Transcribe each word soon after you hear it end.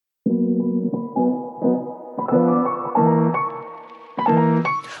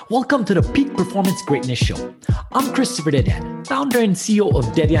Welcome to the Peak Performance Greatness Show. I'm Christopher Dedian, founder and CEO of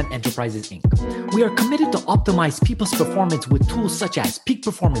Dedian Enterprises, Inc. We are committed to optimize people's performance with tools such as peak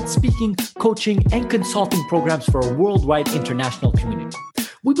performance speaking, coaching, and consulting programs for a worldwide international community.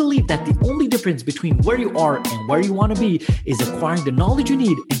 We believe that the only difference between where you are and where you want to be is acquiring the knowledge you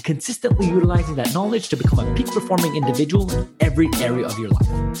need and consistently utilizing that knowledge to become a peak performing individual in every area of your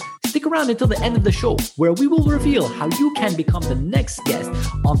life. Stick around until the end of the show, where we will reveal how you can become the next guest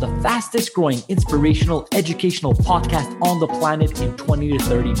on the fastest growing inspirational educational podcast on the planet in 20 to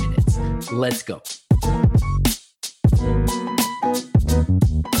 30 minutes. Let's go.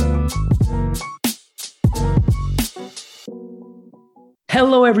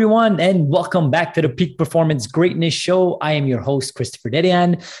 Hello, everyone, and welcome back to the Peak Performance Greatness Show. I am your host, Christopher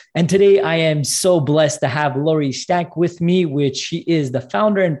Dedian, and today I am so blessed to have Laurie Stach with me, which she is the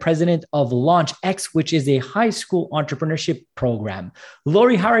founder and president of LaunchX, which is a high school entrepreneurship program.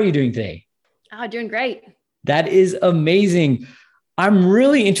 Laurie, how are you doing today? Oh, doing great. That is amazing. I'm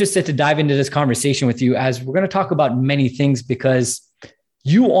really interested to dive into this conversation with you as we're going to talk about many things because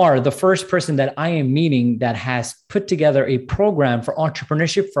you are the first person that I am meeting that has put together a program for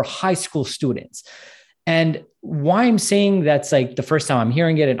entrepreneurship for high school students. And why I'm saying that's like the first time I'm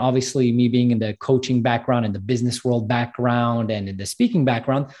hearing it, and obviously me being in the coaching background and the business world background and in the speaking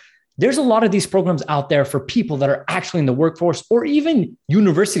background, there's a lot of these programs out there for people that are actually in the workforce or even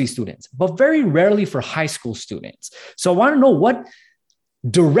university students, but very rarely for high school students. So I want to know what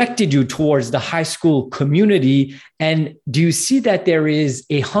directed you towards the high school community? And do you see that there is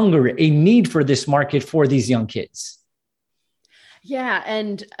a hunger, a need for this market for these young kids? Yeah.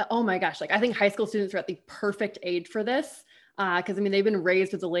 And oh my gosh, I think high school students are at the perfect age for this. Because they've been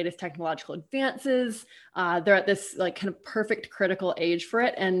raised with the latest technological advances. They're at this kind of perfect critical age for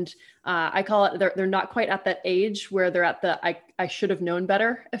it. And I call it, they're not quite at that age where they're at the, I should have known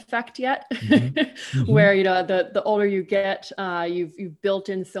better effect yet, where, the older you get, you've built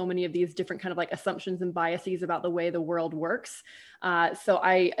in so many of these different kind of assumptions and biases about the way the world works. So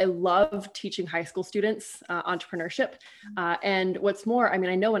I love teaching high school students entrepreneurship. And what's more, I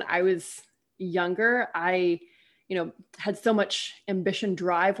know when I was younger, I had so much ambition,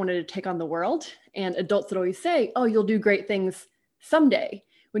 drive, wanted to take on the world. And adults would always say, oh, you'll do great things someday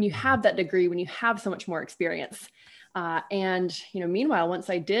when you have that degree, when you have so much more experience. And meanwhile, once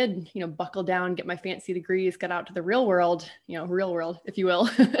I did, buckle down, get my fancy degrees, get out to the real world, if you will.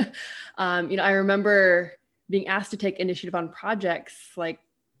 I remember being asked to take initiative on projects,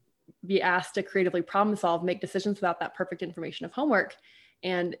 be asked to creatively problem solve, make decisions without that perfect information of homework.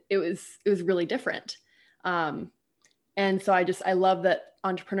 And it was really different. And so I love that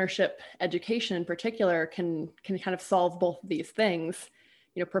entrepreneurship education in particular can kind of solve both of these things,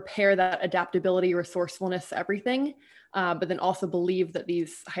 prepare that adaptability, resourcefulness, everything, but then also believe that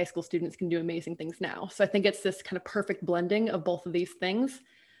these high school students can do amazing things now. So I think it's this kind of perfect blending of both of these things,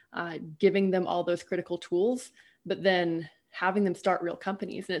 giving them all those critical tools, but then having them start real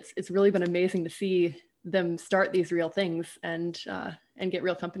companies. And it's really been amazing to see them start these real things and get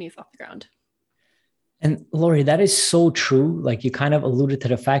real companies off the ground. And Laurie, that is so true. You kind of alluded to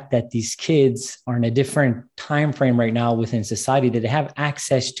the fact that these kids are in a different time frame right now within society, that they have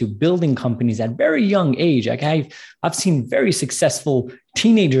access to building companies at very young age. I've seen very successful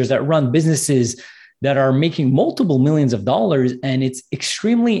teenagers that run businesses that are making multiple millions of dollars, and it's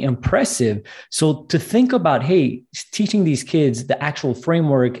extremely impressive. So to think about, hey, teaching these kids the actual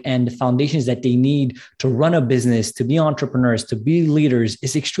framework and the foundations that they need to run a business, to be entrepreneurs, to be leaders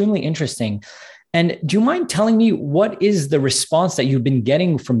is extremely interesting. And do you mind telling me what is the response that you've been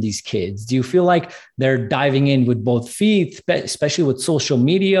getting from these kids? Do you feel like they're diving in with both feet, especially with social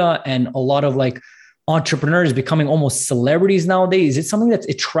media and a lot of entrepreneurs becoming almost celebrities nowadays? Is it something that's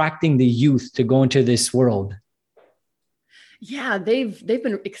attracting the youth to go into this world? Yeah, they've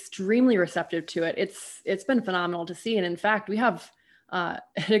been extremely receptive to it. It's been phenomenal to see. And in fact, we have an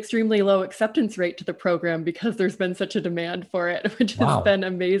extremely low acceptance rate to the program because there's been such a demand for it, which has been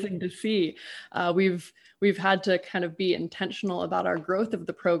amazing to see. We've had to kind of be intentional about our growth of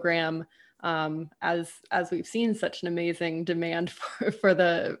the program as we've seen such an amazing demand for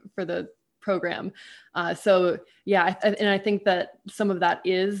the program. So yeah, and I think that some of that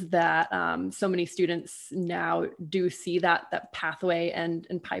is that so many students now do see that pathway and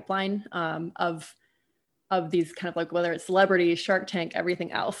pipeline of these kind of whether it's celebrities, Shark Tank,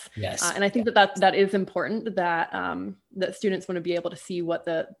 everything else. Yes. And I think that is important that that students want to be able to see what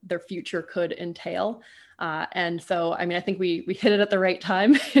their future could entail. And so, I think we hit it at the right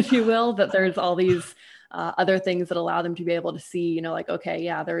time, if you will, that there's all these other things that allow them to be able to see, like, okay,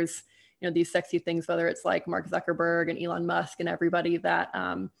 yeah, there's, these sexy things, whether it's like Mark Zuckerberg and Elon Musk and everybody that,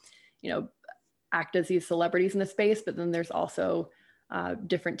 act as these celebrities in the space, but then there's also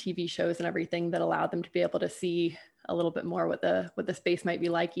different TV shows and everything that allow them to be able to see a little bit more what the space might be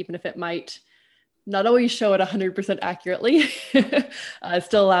like, even if it might not always show it 100% accurately. It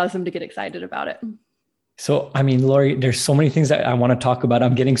still allows them to get excited about it. So, I mean, Laurie, there's so many things that I want to talk about.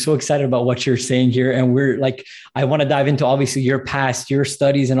 I'm getting so excited about what you're saying here. And I want to dive into obviously your past, your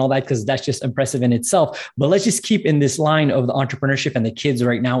studies and all that, because that's just impressive in itself. But let's just keep in this line of the entrepreneurship and the kids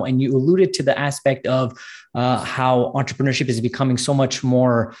right now. And you alluded to the aspect of how entrepreneurship is becoming so much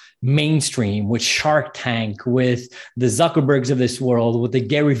more mainstream with Shark Tank, with the Zuckerbergs of this world, with the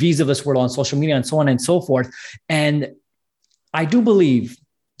Gary V's of this world on social media and so on and so forth. And I do believe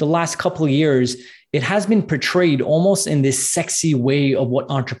the last couple of years, it has been portrayed almost in this sexy way of what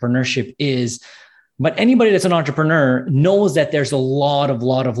entrepreneurship is. But anybody that's an entrepreneur knows that there's a lot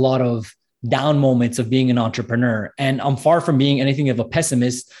of down moments of being an entrepreneur. And I'm far from being anything of a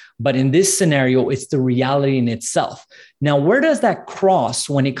pessimist, but in this scenario, it's the reality in itself. Now, where does that cross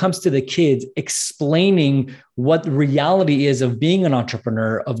when it comes to the kids explaining what the reality is of being an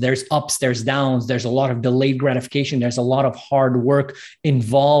entrepreneur, of there's ups, there's downs, there's a lot of delayed gratification, there's a lot of hard work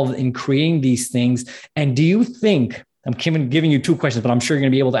involved in creating these things. And do you think, I'm giving you two questions, but I'm sure you're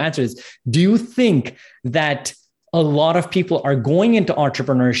going to be able to answer this. Do you think that a lot of people are going into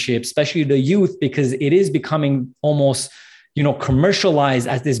entrepreneurship, especially the youth, because it is becoming almost, commercialized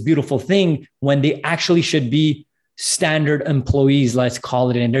as this beautiful thing when they actually should be standard employees, let's call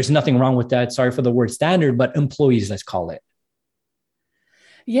it. And there's nothing wrong with that. Sorry for the word standard, but employees, let's call it.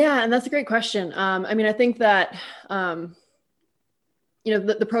 Yeah. And that's a great question. I think that,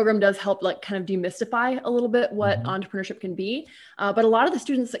 the program does help kind of demystify a little bit what entrepreneurship can be. But a lot of the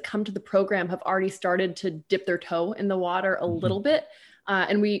students that come to the program have already started to dip their toe in the water a little bit.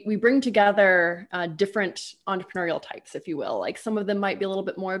 And we bring together different entrepreneurial types, if you will. Like some of them might be a little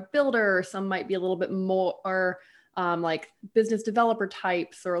bit more builder, or some might be a little bit more like business developer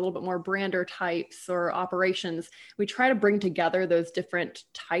types, or a little bit more brander types, or operations. We try to bring together those different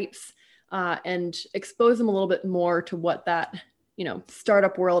types and expose them a little bit more to what that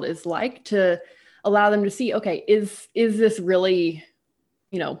startup world is like, to allow them to see, okay, is this really,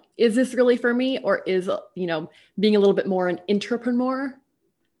 is this really for me? Or is, being a little bit more an entrepreneur,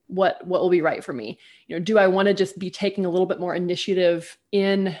 what will be right for me? Do I want to just be taking a little bit more initiative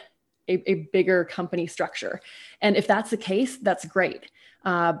in a bigger company structure? And if that's the case, that's great.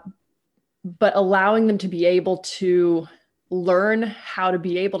 But allowing them to be able to learn how to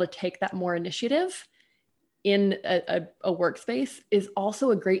be able to take that more initiative in a workspace is also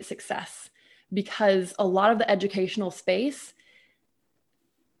a great success, because a lot of the educational space,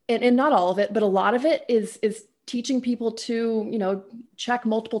 and not all of it, but a lot of it is teaching people to, check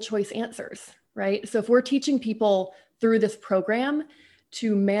multiple choice answers, right? So if we're teaching people through this program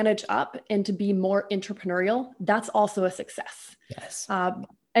to manage up and to be more entrepreneurial, that's also a success. Yes.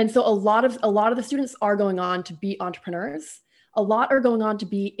 And so a lot of the students are going on to be entrepreneurs. A lot are going on to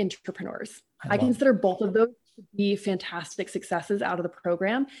be entrepreneurs. I consider both of those to be fantastic successes out of the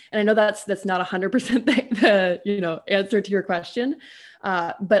program. And I know that's not 100% the answer to your question.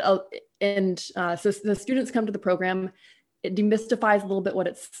 So the students come to the program, it demystifies a little bit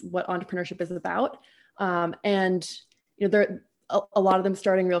what entrepreneurship is about. And there a lot of them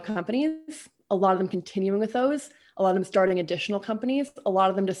starting real companies, a lot of them continuing with those, a lot of them starting additional companies, a lot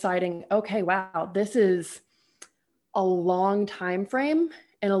of them deciding, okay, wow, this is a long time frame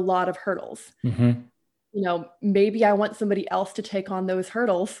and a lot of hurdles. Maybe I want somebody else to take on those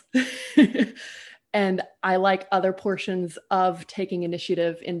hurdles. And I like other portions of taking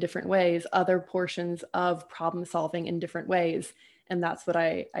initiative in different ways, other portions of problem solving in different ways. And that's what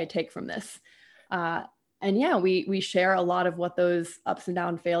I take from this. And yeah, we share a lot of what those ups and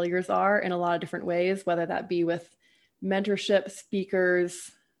down failures are in a lot of different ways, whether that be with mentorship,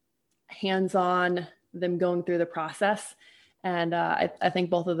 speakers, hands-on, them going through the process. And I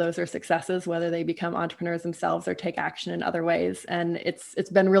think both of those are successes, whether they become entrepreneurs themselves or take action in other ways. And it's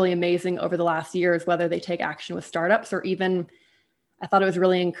been really amazing over the last years, whether they take action with startups, or even, I thought it was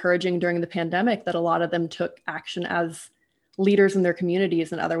really encouraging during the pandemic that a lot of them took action as leaders in their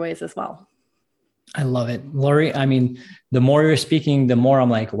communities in other ways as well. I love it. Laurie, I mean, the more you're speaking, the more I'm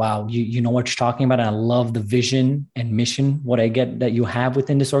like, wow, you know what you're talking about. And I love the vision and mission, what I get that you have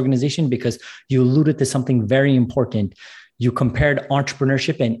within this organization, because you alluded to something very important. you compared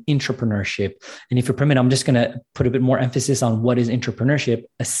entrepreneurship and intrapreneurship. And if you permit, I'm just going to put a bit more emphasis on what is entrepreneurship.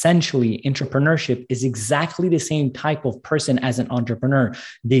 Essentially, entrepreneurship is exactly the same type of person as an entrepreneur.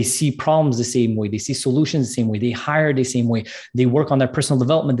 They see problems the same way. They see solutions the same way. They hire the same way. They work on their personal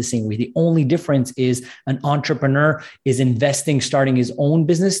development the same way. The only difference is an entrepreneur is investing, starting his own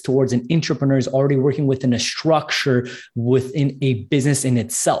business, towards an entrepreneur is already working within a structure within a business in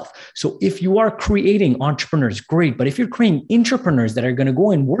itself. So if you are creating entrepreneurs, great. But if you're creating entrepreneurs that are going to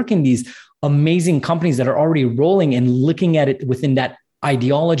go and work in these amazing companies that are already rolling and looking at it within that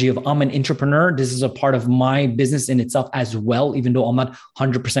ideology of I'm an entrepreneur, this is a part of my business in itself as well, even though I'm not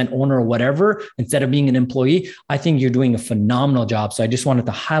 100% owner or whatever, instead of being an employee, I think you're doing a phenomenal job. So I just wanted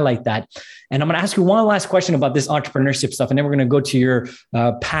to highlight that. And I'm going to ask you one last question about this entrepreneurship stuff, and then we're going to go to your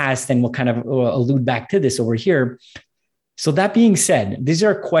past and we'll kind of allude back to this over here. So that being said, these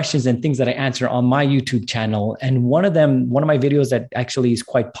are questions and things that I answer on my YouTube channel. And one of my videos that actually is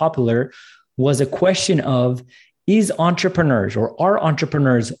quite popular was a question of, is entrepreneurs or are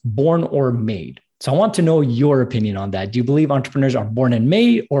entrepreneurs born or made? So I want to know your opinion on that. Do you believe entrepreneurs are born and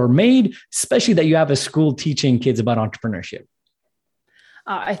made, especially that you have a school teaching kids about entrepreneurship?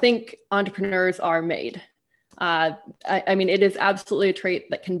 I think entrepreneurs are made. I mean, it is absolutely a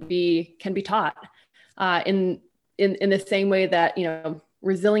trait that can be taught in the same way that,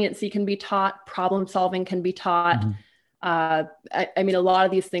 resiliency can be taught, problem solving can be taught. Mm-hmm. I mean, a lot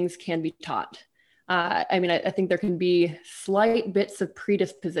of these things can be taught. I think there can be slight bits of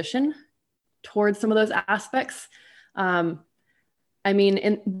predisposition towards some of those aspects. But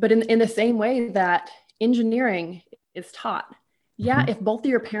in the same way that engineering is taught. Yeah, if both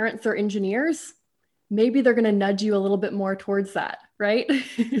of your parents are engineers, maybe they're going to nudge you a little bit more towards that, right?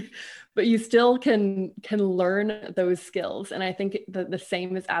 But you still can learn those skills. And I think the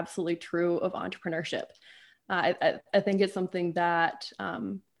same is absolutely true of entrepreneurship. I think it's something that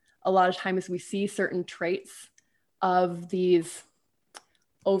a lot of times we see certain traits of these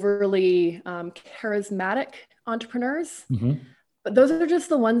overly charismatic entrepreneurs, but those are just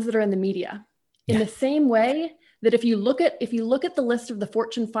the ones that are in the media. In the same way that if you look at the list of the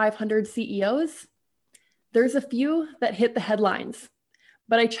Fortune 500 CEOs, there's a few that hit the headlines.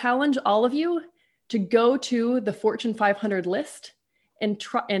 But I challenge all of you to go to the Fortune 500 list and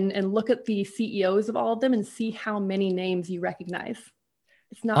try and look at the CEOs of all of them and see how many names you recognize.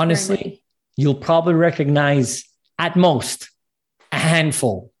 It's not honestly, you'll probably recognize at most a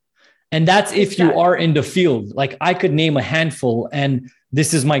handful. And that's if you are in the field. Like I could name a handful and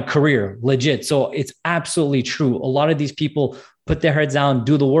this is my career, legit. So it's absolutely true. A lot of these people put their heads down,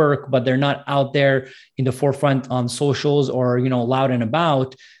 do the work, but they're not out there in the forefront on socials or, loud and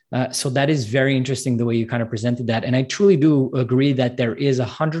about. So that is very interesting the way you kind of presented that. And I truly do agree that there is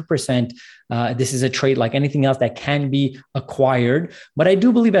 100%. This is a trait like anything else that can be acquired. But I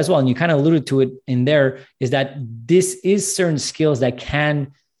do believe as well, and you kind of alluded to it in there, is that this is certain skills that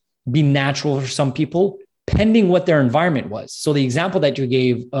can be natural for some people, pending what their environment was. So the example that you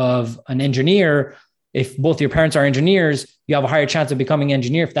gave of an engineer, if both your parents are engineers, you have a higher chance of becoming an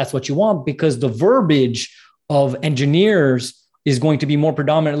engineer if that's what you want, because the verbiage of engineers is going to be more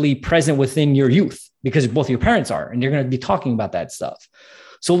predominantly present within your youth because both your parents are, and you're going to be talking about that stuff.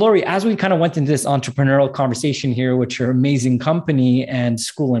 So Laurie, as we kind of went into this entrepreneurial conversation here with your amazing company and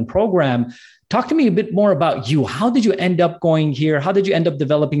school and program, talk to me a bit more about you. How did you end up going here? How did you end up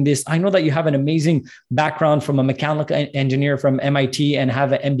developing this? I know that you have an amazing background from a mechanical engineer from MIT and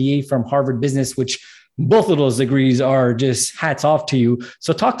have an MBA from Harvard Business, which both of those degrees are just hats off to you.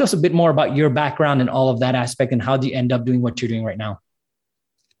 So talk to us a bit more about your background and all of that aspect, and how do you end up doing what you're doing right now?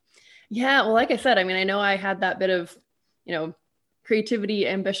 Yeah, well, like I said, I know I had that bit of, creativity,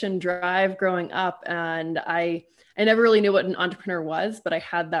 ambition, drive growing up, and I never really knew what an entrepreneur was, but I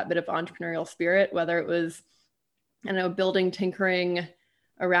had that bit of entrepreneurial spirit, whether it was, building, tinkering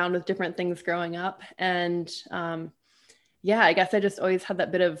around with different things growing up. And I guess I just always had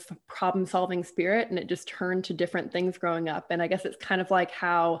that bit of problem solving spirit, and it just turned to different things growing up. And I guess it's kind of like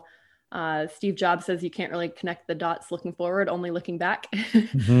how Steve Jobs says you can't really connect the dots looking forward, only looking back.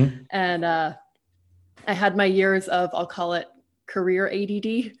 Mm-hmm. And I had my years of, I'll call it career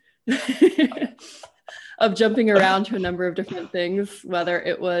ADD, of jumping around to a number of different things, whether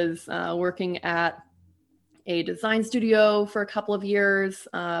it was working at a design studio for a couple of years,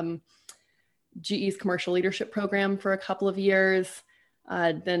 GE's commercial leadership program for a couple of years,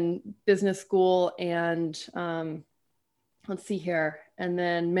 then business school, and let's see here, and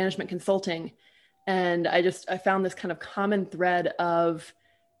then management consulting. And I found this kind of common thread of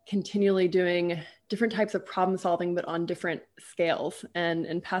continually doing different types of problem solving, but on different scales.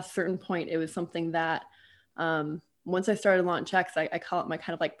 And past a certain point, it was something that once I started LaunchX, I call it my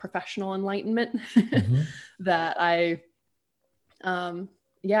kind of like professional enlightenment Mm-hmm. that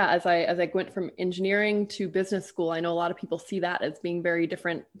as I went from engineering to business school, I know a lot of people see that as being very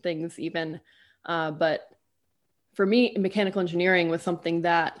different things even. But for me, mechanical engineering was something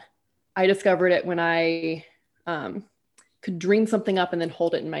that I discovered it when I could dream something up and then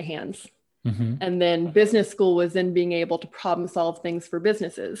hold it in my hands. Mm-hmm. And then business school was then being able to problem solve things for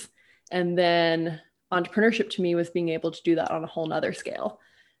businesses. And then entrepreneurship to me was being able to do that on a whole nother scale.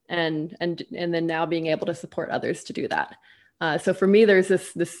 And then now being able to support others to do that. So for me, there's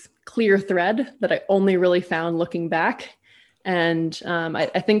this clear thread that I only really found looking back. And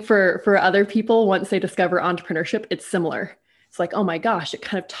I think for other people, once they discover entrepreneurship, it's similar. It's like, oh my gosh, it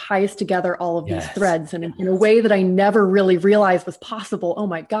kind of ties together all of these threads and in a way that I never really realized was possible. Oh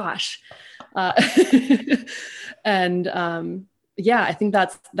my gosh. And I think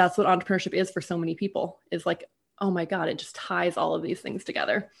that's what entrepreneurship is for so many people, is like, oh my God, it just ties all of these things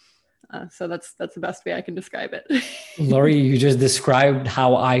together. So that's the best way I can describe it. Laurie, you just described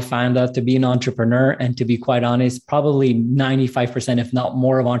how I found out to be an entrepreneur. And to be quite honest, probably 95%, if not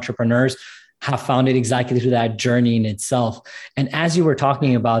more, of entrepreneurs have found it exactly through that journey in itself. And as you were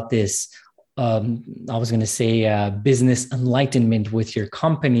talking about this, I was going to say business enlightenment with your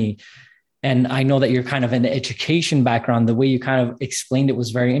company. And I know that you're kind of in the education background. The way you kind of explained it was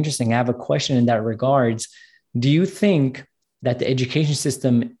very interesting. I have a question in that regards. Do you think that the education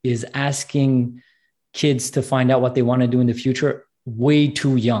system is asking kids to find out what they want to do in the future way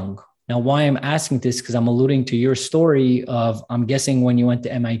too young? Now, why I'm asking this, because I'm alluding to your story of, I'm guessing when you went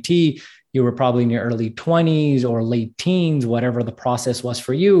to MIT, you were probably in your early 20s or late teens, whatever the process was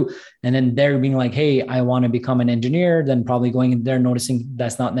for you. And then they're being like, hey, I want to become an engineer, then probably going in there, noticing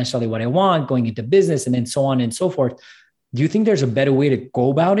that's not necessarily what I want, going into business, and then so on and so forth. Do you think there's a better way to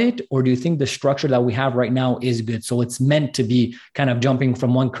go about it? Or do you think the structure that we have right now is good? So it's meant to be kind of jumping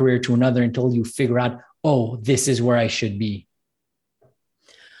from one career to another until you figure out, oh, this is where I should be?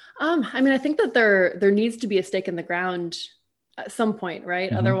 I think that there needs to be a stake in the ground at some point, right?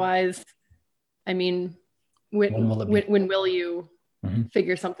 Mm-hmm. Otherwise, when will you mm-hmm.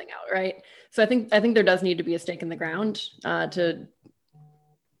 figure something out, right? So I think there does need to be a stake in the ground to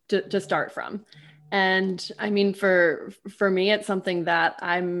start from. And for me, it's something that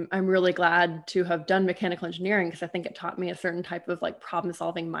I'm really glad to have done mechanical engineering, because I think it taught me a certain type of like problem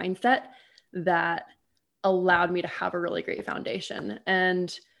solving mindset that allowed me to have a really great foundation.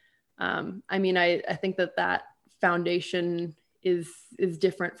 And I think that foundation is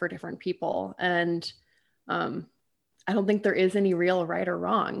different for different people. And I don't think there is any real right or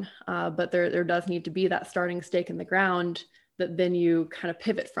wrong, but there does need to be that starting stake in the ground that then you kind of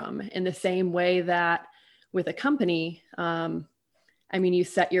pivot from, in the same way that with a company, you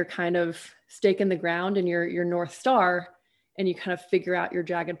set your kind of stake in the ground and your North Star, and you kind of figure out your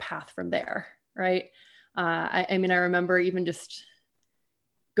jagged path from there, right? I remember even just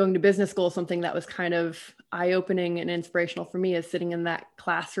going to business school, something that was kind of eye-opening and inspirational for me is sitting in that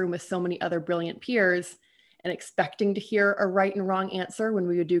classroom with so many other brilliant peers and expecting to hear a right and wrong answer when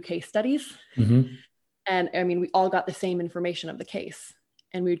we would do case studies. Mm-hmm. And we all got the same information of the case,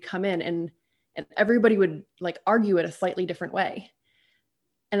 and we would come in and everybody would like argue it a slightly different way.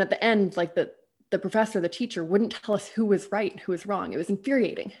 And at the end, like the professor, the teacher wouldn't tell us who was right and who was wrong. It was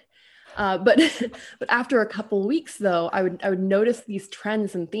infuriating. But after a couple of weeks though, I would notice these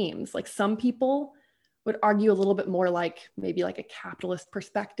trends and themes. Like some people would argue a little bit more like maybe like a capitalist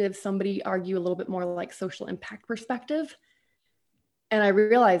perspective. Somebody argue a little bit more like social impact perspective. And I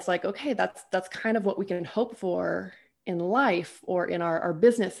realized like, okay, that's kind of what we can hope for in life or in our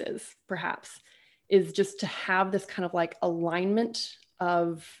businesses, perhaps, is just to have this kind of like alignment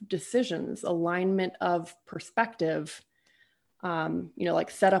of decisions, alignment of perspective, like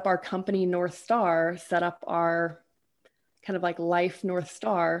set up our company North Star, set up our kind of like life North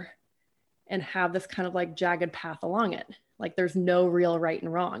Star, and have this kind of like jagged path along it. Like there's no real right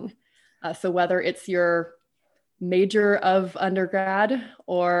and wrong. So whether it's your major of undergrad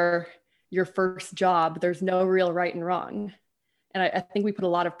or your first job, there's no real right and wrong. And I think we put a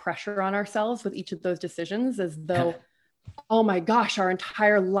lot of pressure on ourselves with each of those decisions, as though, oh my gosh, our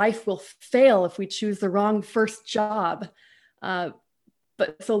entire life will fail if we choose the wrong first job.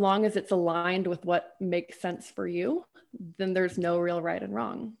 But so long as it's aligned with what makes sense for you, then there's no real right and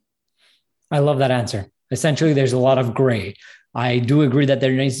wrong. I love that answer. Essentially, there's a lot of gray. I do agree that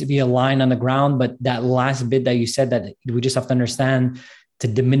there needs to be a line on the ground, but that last bit that you said, that we just have to understand to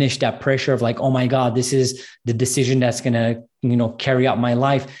diminish that pressure of like, oh my God, this is the decision that's going to carry out my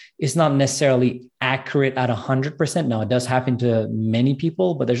life is not necessarily accurate at 100%. Now, it does happen to many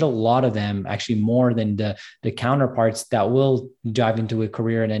people, but there's a lot of them, actually more than the counterparts, that will dive into a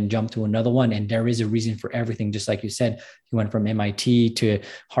career and then jump to another one. And there is a reason for everything. Just like you said, you went from MIT to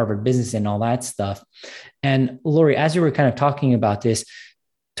Harvard Business and all that stuff. And Laurie, as you were kind of talking about this,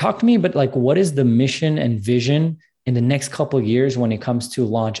 talk to me about like, what is the mission and vision in the next couple of years when it comes to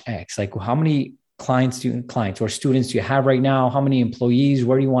LaunchX? Like, how many clients or students do you have right now? How many employees?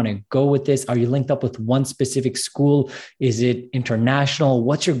 Where do you want to go with this? Are you linked up with one specific school? Is it international?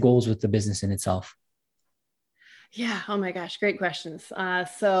 What's your goals with the business in itself? Yeah. Oh my gosh. Great questions.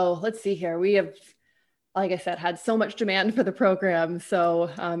 So let's see here. We have, like I said, had so much demand for the program.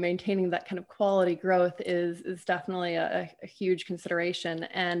 So maintaining that kind of quality growth is definitely a huge consideration.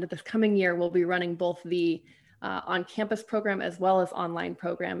 And this coming year, we'll be running both the on-campus program as well as online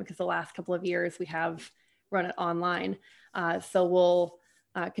program, because the last couple of years we have run it online. So we'll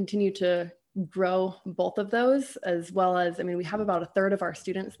continue to grow both of those, as well as, we have about a third of our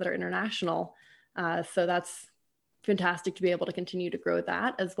students that are international. So that's fantastic to be able to continue to grow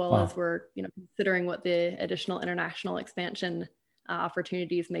that, as well as we're, considering what the additional international expansion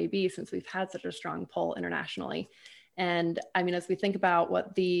opportunities may be, since we've had such a strong pull internationally. And as we think about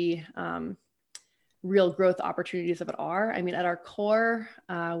what the real growth opportunities of it are, at our core,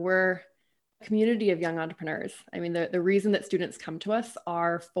 we're a community of young entrepreneurs. The reason that students come to us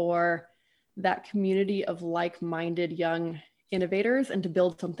are for that community of like-minded young innovators and to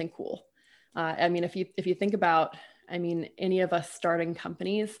build something cool. If you think about, any of us starting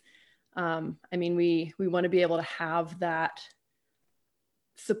companies, we want to be able to have that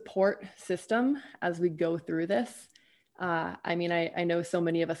support system as we go through this. I know so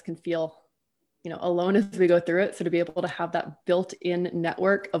many of us can feel alone as we go through it. So to be able to have that built-in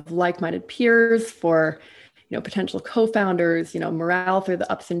network of like-minded peers for, potential co-founders, morale through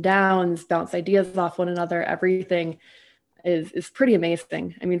the ups and downs, bounce ideas off one another, everything is pretty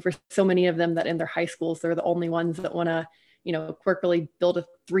amazing. For so many of them that in their high schools, they're the only ones that want to, quirkily build a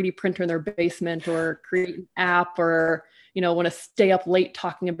 3D printer in their basement or create an app or, want to stay up late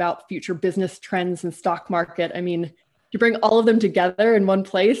talking about future business trends and stock market. To bring all of them together in one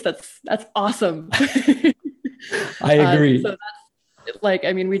place, that's awesome. I agree. So that's like,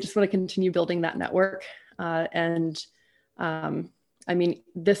 we just want to continue building that network. This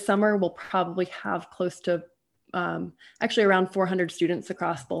summer we'll probably have close to actually around 400 students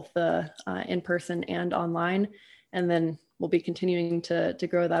across both the in-person and online. And then we'll be continuing to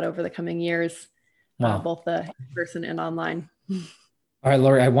grow that over the coming years, both the in-person and online. All right,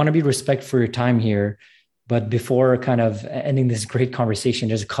 Laurie, I want to be respectful for your time here. But before kind of ending this great conversation,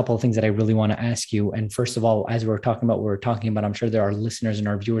 there's a couple of things that I really want to ask you. And first of all, as we're talking about, I'm sure there are listeners and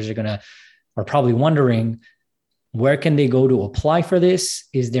our viewers are probably wondering, where can they go to apply for this?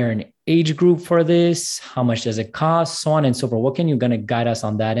 Is there an age group for this? How much does it cost? So on and so forth. What can you kind of guide us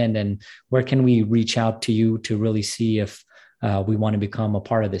on that end? And where can we reach out to you to really see if we want to become a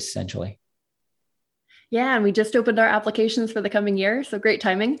part of this essentially? Yeah, and we just opened our applications for the coming year, so great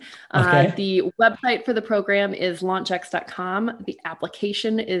timing. Okay. The website for the program is launchx.com. The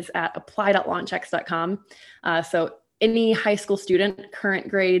application is at apply.launchx.com. So any high school student, current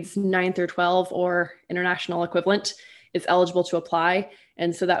grades 9 through 12 or international equivalent, is eligible to apply.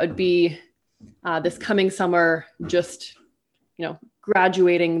 And so that would be this coming summer, just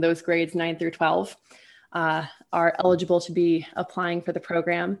graduating those grades 9 through 12 are eligible to be applying for the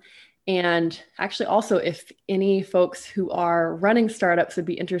program. And actually also, if any folks who are running startups would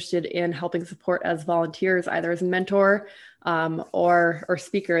be interested in helping support as volunteers, either as a mentor or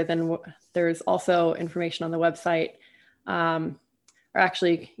speaker, then there's also information on the website.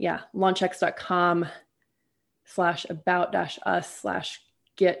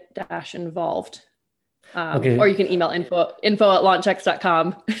 launchx.com/about-us/get-involved. Or you can email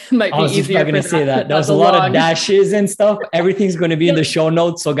info@launchx.com. Might be easier. I was just going to say that. That was a lot of dashes and stuff. Everything's going to be in the show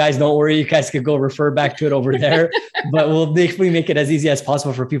notes. So guys, don't worry. You guys can go refer back to it over there, but we'll definitely make it as easy as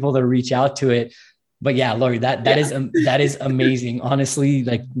possible for people to reach out to it. But yeah, Laurie, that is amazing. Honestly,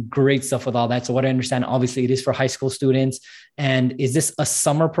 like great stuff with all that. So what I understand, obviously it is for high school students. And is this a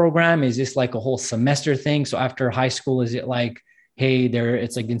summer program? Is this like a whole semester thing? So after high school, is it like, hey,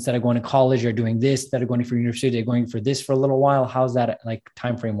 it's like, instead of going to college, you're doing this, instead of going for university, they're going for this for a little while? How's that like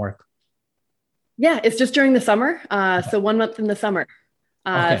time frame work? Yeah, it's just during the summer. So 1 month in the summer.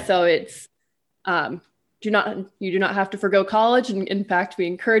 So it's, you do not have to forgo college. And in fact, we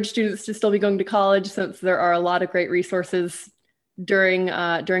encourage students to still be going to college, since there are a lot of great resources during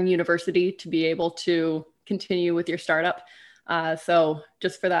university to be able to continue with your startup. So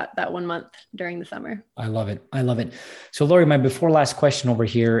just for that 1 month during the summer. I love it. I love it. So Laurie, my before last question over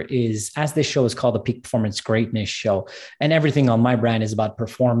here is, as this show is called the Peak Performance Greatness Show, and everything on my brand is about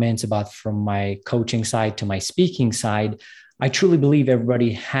performance, about from my coaching side to my speaking side, I truly believe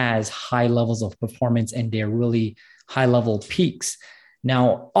everybody has high levels of performance and they're really high level peaks.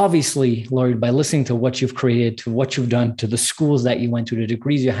 Now, obviously, Laurie, by listening to what you've created, to what you've done, to the schools that you went to, the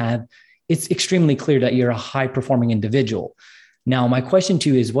degrees you have, it's extremely clear that you're a high performing individual. Now, my question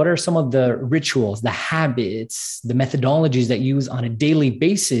to you is, what are some of the rituals, the habits, the methodologies that you use on a daily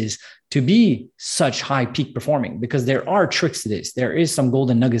basis to be such high peak performing? Because there are tricks to this. There is some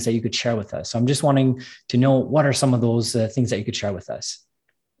golden nuggets that you could share with us. So I'm just wanting to know, what are some of those things that you could share with us?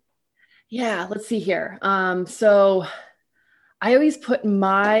 Yeah, let's see here. So I always put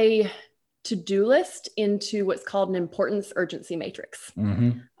my to-do list into what's called an importance urgency matrix.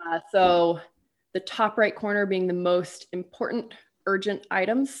 Mm-hmm. So the top right corner being the most important urgent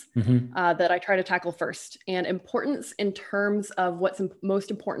items that I try to tackle first, and importance in terms of what's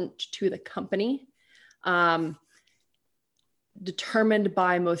most important to the company, determined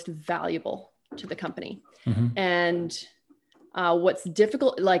by most valuable to the company. And what's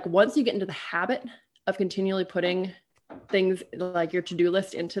difficult, like once you get into the habit of continually putting things like your to-do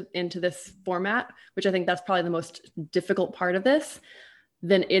list into this format, which I think that's probably the most difficult part of this,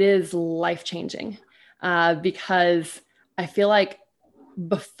 then it is life-changing, because I feel like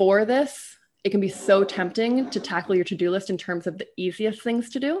before this, it can be so tempting to tackle your to-do list in terms of the easiest things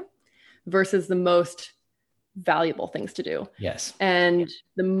to do versus the most valuable things to do. Yes. And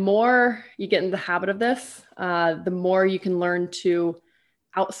the more you get in the habit of this, the more you can learn to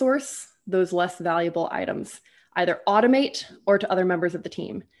outsource those less valuable items, either automate or to other members of the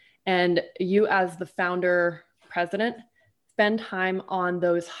team. And you, as the founder president, spend time on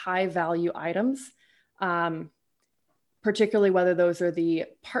those high value items, particularly whether those are the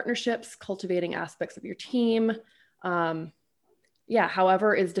partnerships, cultivating aspects of your team,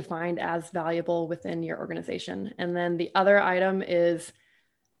 however is defined as valuable within your organization. And then the other item is,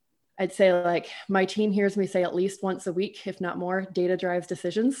 I'd say, like, my team hears me say at least once a week, if not more, data drives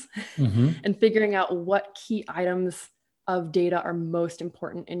decisions, and figuring out what key items of data are most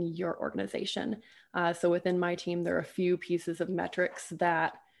important in your organization. So within my team, there are a few pieces of metrics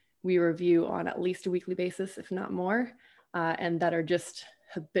that we review on at least a weekly basis, if not more, and that are just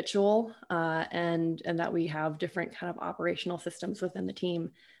habitual, and that we have different kind of operational systems within the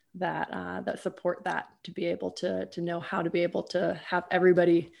team that support that, to be able to know how to be able to have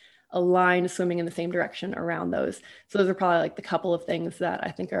everybody aligned, swimming in the same direction around those. So those are probably like the couple of things that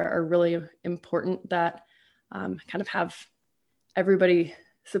I think are really important, that kind of have everybody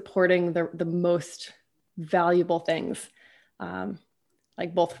supporting the most valuable things,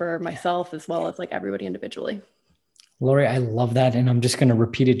 like both for myself as well as like everybody individually. Laurie, I love that. And I'm just going to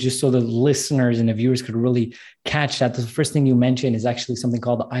repeat it just so the listeners and the viewers could really catch that. The first thing you mentioned is actually something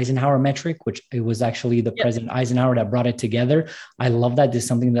called the Eisenhower metric, which it was actually the President Eisenhower that brought it together. I love that. This is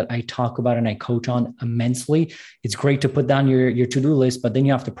something that I talk about and I coach on immensely. It's great to put down your to-do list, but then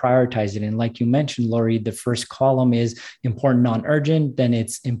you have to prioritize it. And like you mentioned, Laurie, the first column is important, non-urgent. Then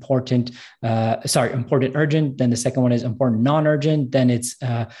it's important urgent. Then the second one is important, non-urgent. Then it's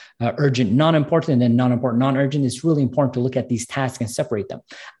urgent, non-important, and then non-important, non-urgent. It's really important to look at these tasks and separate them.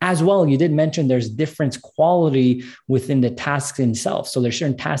 As well, you did mention there's difference quality within the tasks themselves. So there's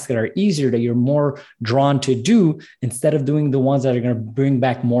certain tasks that are easier that you're more drawn to do, instead of doing the ones that are going to bring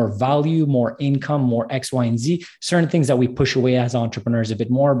back more value, more income, more X, Y, and Z. Certain things that we push away as entrepreneurs a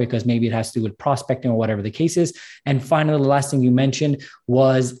bit more because maybe it has to do with prospecting or whatever the case is. And finally, the last thing you mentioned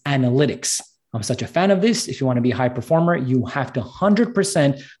was analytics. I'm such a fan of this. If you want to be a high performer, you have to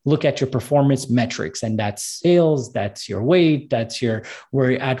 100% look at your performance metrics. And that's sales, that's your weight, that's where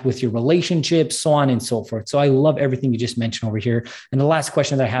you're at with your relationships, so on and so forth. So I love everything you just mentioned over here. And the last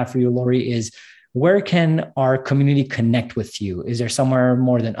question that I have for you, Laurie, is where can our community connect with you? Is there somewhere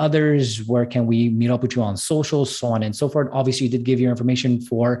more than others? Where can we meet up with you on socials, so on and so forth? Obviously, you did give your information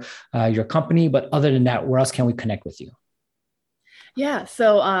for your company, but other than that, where else can we connect with you? Yeah,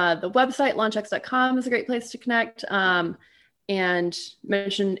 so the website, launchx.com, is a great place to connect. And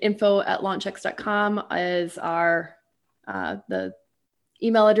mention info@launchx.com is our the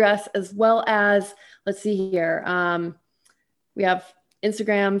email address, as well as, let's see here, we have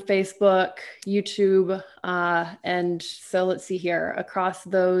Instagram, Facebook, YouTube, and so let's see here, across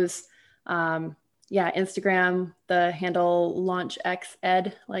those, Instagram, the handle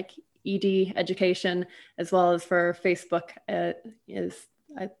LaunchXEd, like ED education, as well as for Facebook is,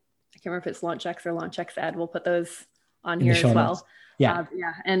 I can't remember if it's LaunchX or LaunchXEd. We'll put those on here as well. Yeah.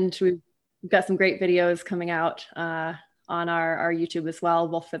 And we've got some great videos coming out on our YouTube as well,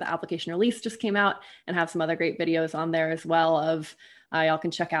 both for the application release just came out and have some other great videos on there as well of y'all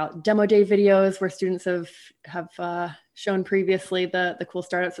can check out demo day videos where students have shown previously the cool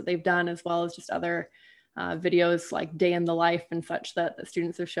startups that they've done, as well as just other videos like day in the life and such that the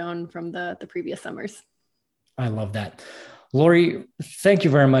students have shown from the previous summers. I love that. Laurie, thank you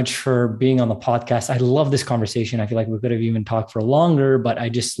very much for being on the podcast. I love this conversation. I feel like we could have even talked for longer, but I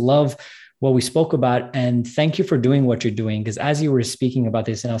just love what we spoke about. And thank you for doing what you're doing. Because as you were speaking about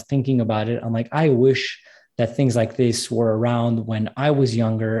this and I was thinking about it, I'm like, I wish that things like this were around when I was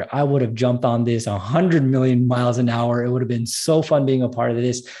younger. I would have jumped on this 100 million miles an hour. It would have been so fun being a part of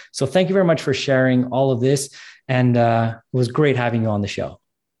this. So thank you very much for sharing all of this. And it was great having you on the show.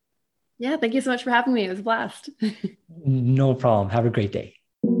 Yeah, thank you so much for having me. It was a blast. No problem. Have a great day.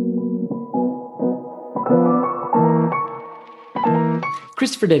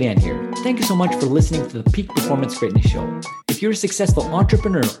 Christopher Dedian here. Thank you so much for listening to the Peak Performance Greatness Show. If you're a successful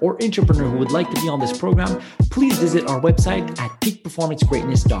entrepreneur or entrepreneur who would like to be on this program, please visit our website at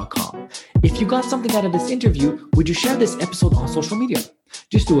peakperformancegreatness.com. If you got something out of this interview, would you share this episode on social media?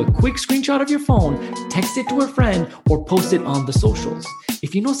 Just do a quick screenshot of your phone, text it to a friend, or post it on the socials.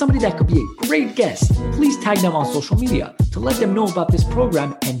 If you know somebody that could be a great guest, please tag them on social media to let them know about this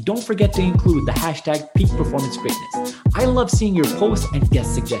program, and don't forget to include the hashtag Peak Performance Greatness. I love seeing your posts and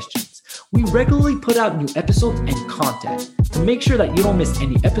guest suggestions. We regularly put out new episodes and content. To make sure that you don't miss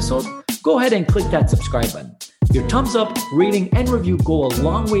any episode, go ahead and click that subscribe button. Your thumbs up, rating, and review go a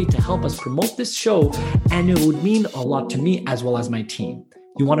long way to help us promote this show, and it would mean a lot to me as well as my team.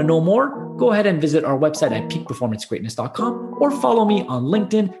 You want to know more? Go ahead and visit our website at peakperformancegreatness.com or follow me on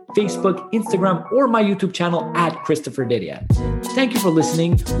LinkedIn, Facebook, Instagram, or my YouTube channel at Christopher Dedian. Thank you for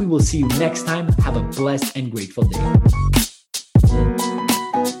listening. We will see you next time. Have a blessed and grateful day.